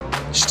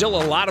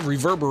Still a lot of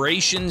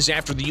reverberations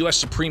after the U.S.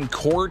 Supreme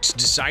Court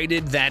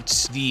decided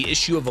that the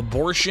issue of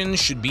abortion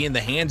should be in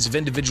the hands of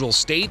individual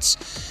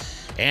states.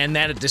 And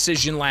that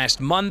decision last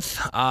month,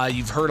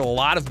 you've heard a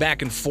lot of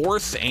back and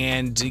forth,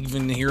 and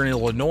even here in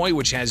Illinois,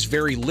 which has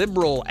very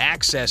liberal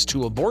access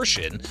to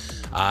abortion,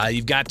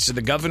 you've got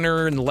the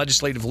governor and the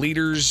legislative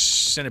leaders,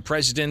 Senate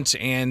President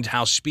and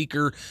House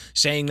Speaker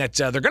saying that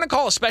they're going to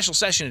call a special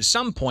session at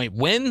some point.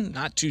 When?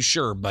 Not too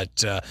sure,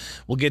 but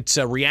we'll get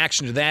a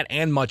reaction to that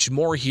and much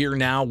more here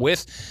now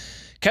with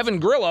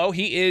Kevin Grillo.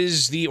 He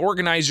is the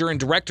organizer and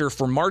director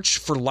for March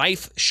for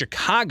Life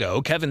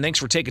Chicago. Kevin, thanks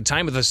for taking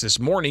time with us this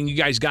morning. You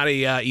guys got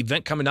a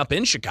event coming up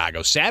in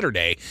Chicago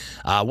Saturday.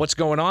 What's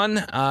going on?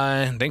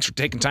 Thanks for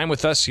taking time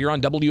with us here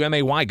on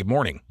WMAY. Good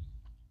morning.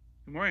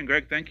 Good morning,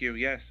 Greg. Thank you.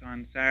 Yes,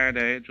 on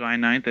Saturday, July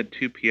 9th at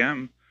 2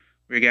 p.m.,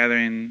 we're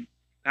gathering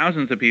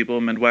thousands of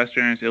people,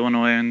 Midwesterners,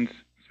 Illinoisans,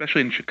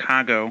 especially in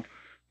Chicago,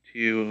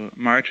 to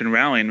march and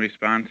rally in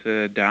response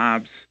to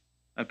Dobbs'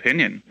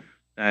 opinion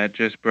that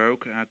just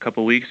broke a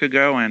couple weeks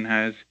ago and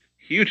has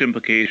huge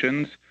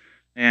implications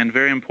and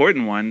very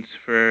important ones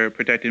for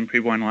protecting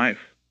preborn life.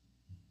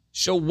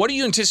 So what do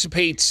you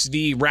anticipate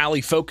the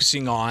rally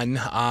focusing on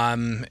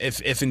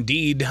if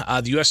indeed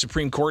the U.S.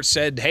 Supreme Court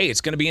said, hey,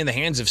 it's going to be in the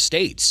hands of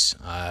states?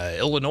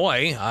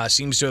 Illinois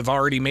seems to have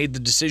already made the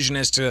decision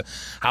as to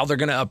how they're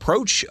going to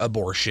approach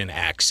abortion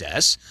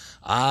access.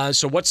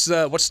 So what's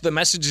the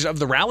message of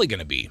the rally going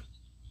to be?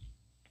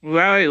 The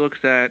rally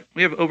looks at,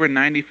 we have over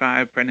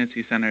 95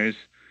 pregnancy centers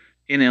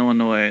in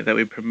Illinois that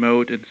we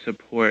promote and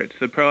support.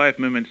 So the pro-life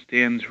movement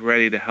stands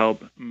ready to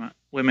help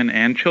women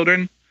and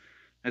children,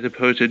 as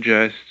opposed to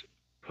just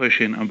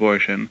pushing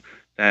abortion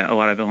that a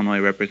lot of Illinois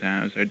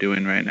representatives are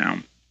doing right now.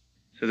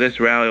 So this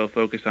rally will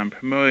focus on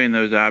promoting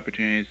those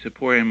opportunities,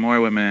 supporting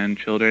more women and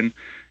children,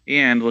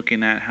 and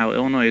looking at how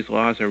Illinois'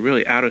 laws are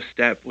really out of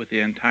step with the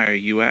entire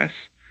U.S.,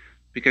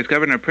 because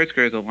Governor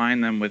Pritzker has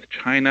aligned them with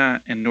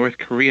China and North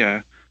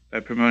Korea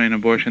by promoting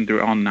abortion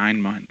through all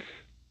 9 months.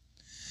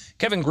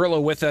 Kevin Grillo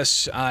with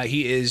us.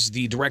 He is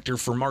the director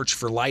for March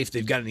for Life.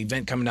 They've got an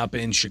event coming up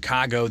in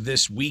Chicago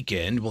this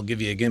weekend. We'll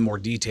give you, again, more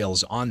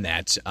details on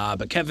that.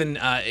 But, Kevin,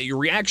 your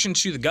reaction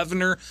to the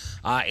governor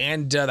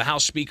and the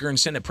House Speaker and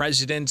Senate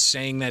President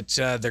saying that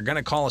they're going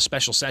to call a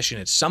special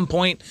session at some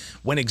point.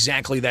 When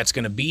exactly that's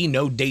going to be,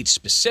 no date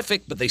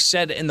specific, but they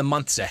said in the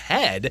months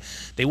ahead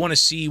they want to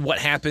see what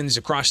happens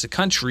across the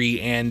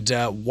country and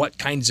what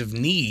kinds of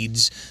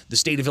needs the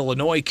state of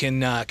Illinois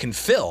can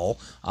fill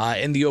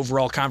in the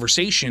overall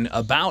conversation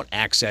about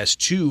access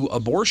to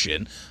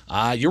abortion.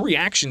 Your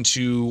reaction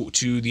to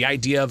the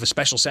idea of a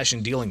special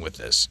session dealing with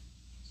this?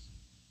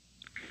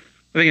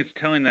 I think it's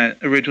telling that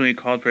originally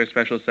called for a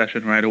special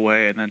session right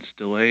away and that's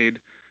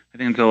delayed. I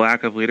think it's a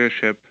lack of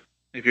leadership.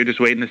 If you're just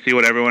waiting to see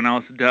what everyone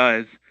else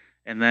does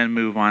and then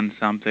move on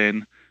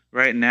something.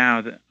 Right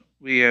now,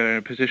 we are in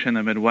a position in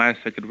the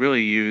Midwest that could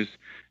really use,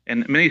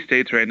 and many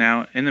states right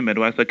now in the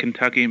Midwest, like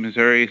Kentucky,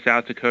 Missouri,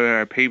 South Dakota,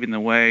 are paving the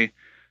way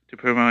to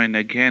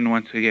promoting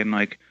once again,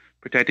 like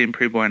protecting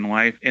preborn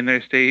life in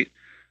their state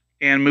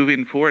and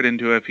moving forward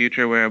into a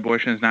future where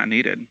abortion is not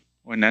needed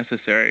or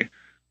necessary,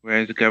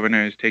 whereas the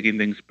governor is taking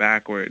things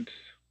backwards.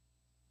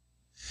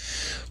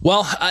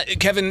 Well,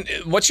 Kevin,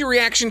 what's your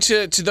reaction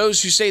to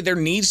those who say there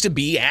needs to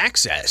be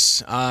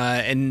access?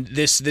 And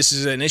this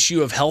is an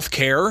issue of health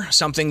care,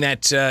 something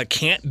that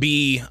can't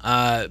be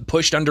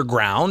pushed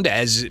underground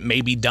as it may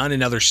be done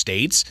in other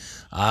states.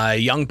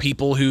 Young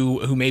people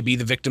who may be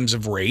the victims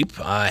of rape,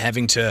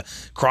 having to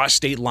cross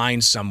state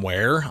lines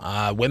somewhere,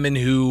 women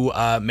who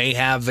may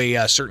have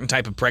a certain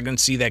type of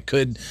pregnancy that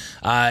could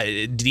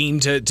deem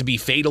to be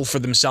fatal for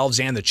themselves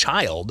and the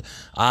child.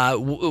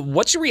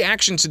 What's your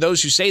reaction to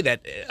those who say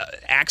that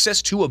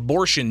access to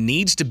abortion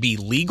needs to be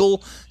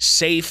legal,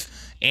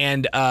 safe,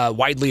 and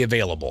widely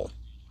available?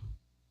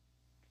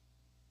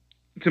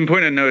 It's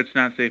important to note it's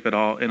not safe at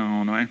all in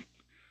Illinois.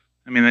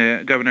 I mean,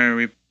 the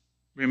governor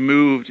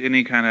removed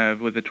any kind of,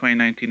 with the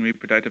 2019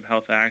 Reproductive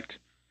Health Act,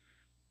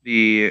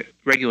 the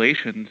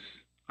regulations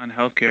on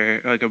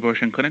healthcare, like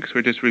abortion clinics,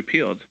 were just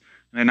repealed. And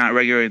they're not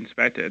regularly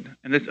inspected.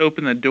 And this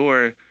opened the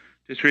door.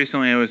 Just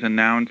recently it was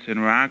announced in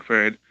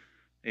Rockford,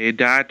 a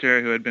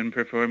doctor who had been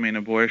performing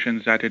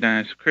abortions, Dr.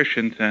 Dennis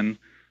Christensen,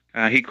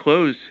 he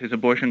closed his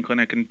abortion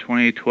clinic in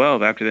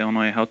 2012 after the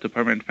Illinois Health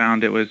Department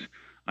found it was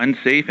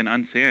unsafe and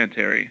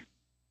unsanitary.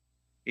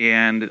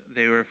 And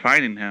they were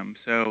fining him.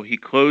 So he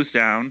closed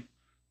down,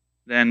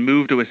 then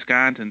moved to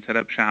Wisconsin, set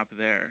up shop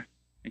there,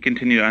 and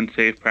continued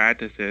unsafe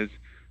practices.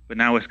 But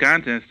now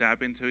Wisconsin is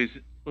stopping, so he's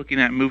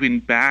looking at moving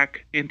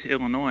back into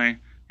Illinois,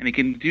 and he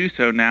can do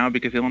so now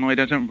because Illinois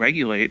doesn't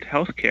regulate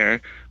health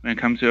care when it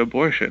comes to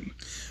abortion.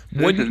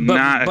 So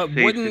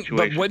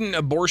wouldn't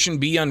abortion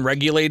be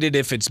unregulated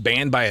if it's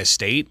banned by a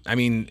state? I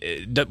mean,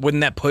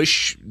 wouldn't that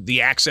push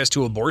the access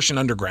to abortion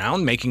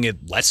underground, making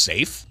it less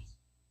safe?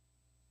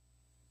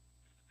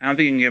 I don't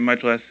think you can get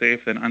much less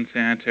safe than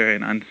unsanitary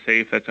and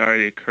unsafe that's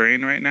already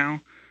occurring right now.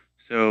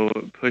 So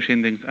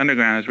pushing things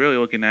underground is really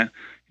looking at,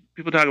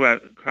 people talk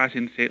about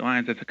crossing state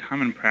lines. That's a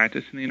common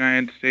practice in the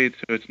United States,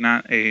 so it's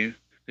not a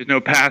there's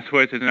no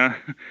passports.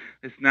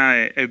 It's not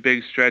a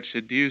big stretch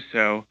to do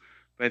so.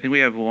 But I think we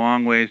have a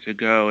long ways to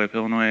go if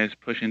Illinois is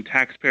pushing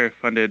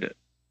taxpayer-funded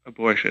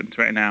abortions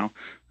right now.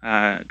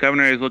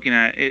 Governor is looking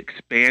at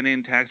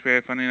expanding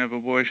taxpayer funding of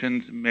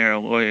abortions. Mayor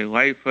Lori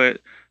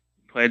Lightfoot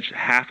pledged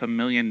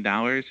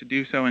 $500,000 to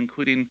do so,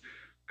 including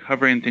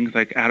covering things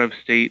like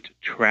out-of-state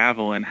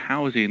travel and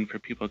housing for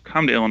people to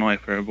come to Illinois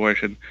for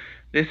abortion.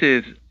 This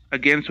is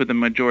against what the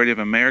majority of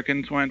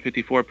Americans want.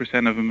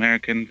 54% of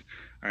Americans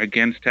are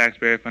against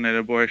taxpayer-funded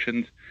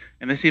abortions.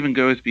 And this even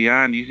goes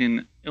beyond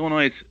using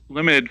Illinois'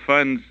 limited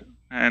funds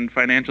and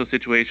financial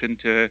situation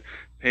to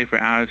pay for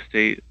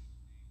out-of-state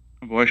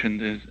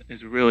abortions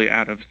is really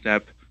out of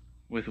step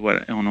with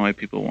what Illinois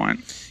people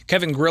want.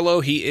 Kevin Grillo,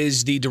 he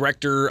is the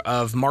director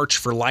of March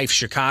for Life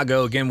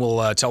Chicago. Again,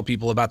 we'll tell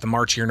people about the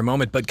march here in a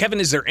moment. But Kevin,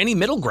 is there any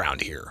middle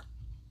ground here?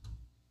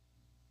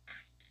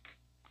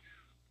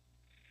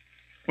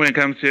 When it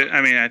comes to,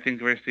 I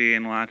think we're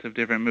seeing lots of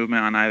different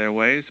movement on either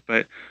ways.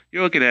 But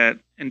you're looking at,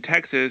 in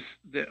Texas,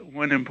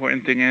 one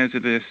important thing is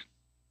that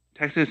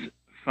Texas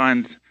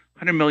funds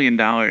 $100 million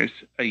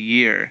a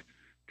year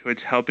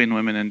towards helping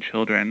women and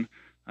children.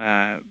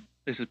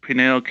 This is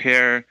prenatal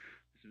care,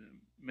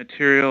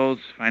 materials,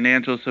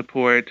 financial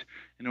support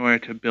in order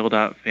to build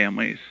out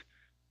families.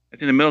 I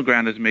think the middle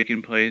ground is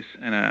making place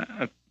in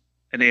an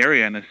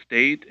area, in a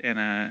state, and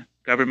a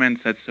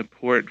governments that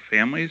support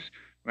families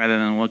rather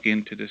than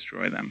looking to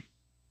destroy them.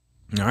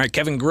 All right,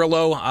 Kevin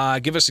Grillo,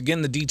 give us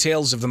again the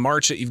details of the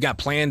march that you've got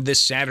planned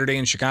this Saturday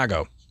in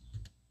Chicago.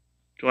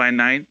 July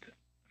 9th,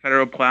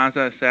 Federal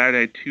Plaza,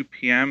 Saturday, 2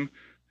 p.m.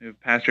 We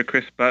have Pastor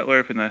Chris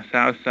Butler from the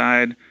South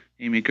Side,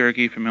 Amy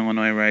Gerke from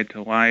Illinois Right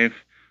to Life.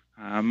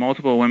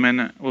 Multiple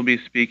women will be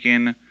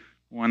speaking,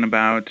 one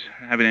about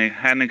having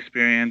had an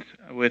experience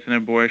with an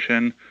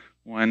abortion,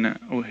 one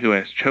who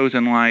has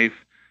chosen life.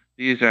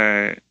 These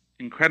are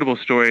incredible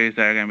stories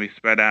that are going to be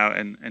spread out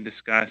and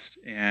discussed,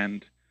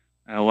 and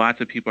lots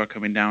of people are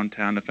coming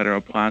downtown to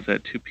Federal Plaza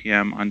at 2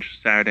 p.m. on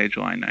Saturday,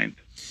 July 9th.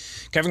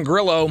 Kevin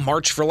Grillo,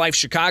 March for Life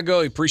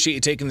Chicago. I appreciate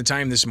you taking the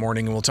time this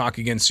morning, and we'll talk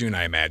again soon,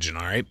 I imagine,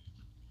 all right?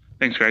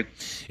 Thanks, Greg.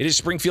 It is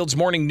Springfield's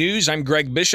Morning News. I'm Greg Bishop.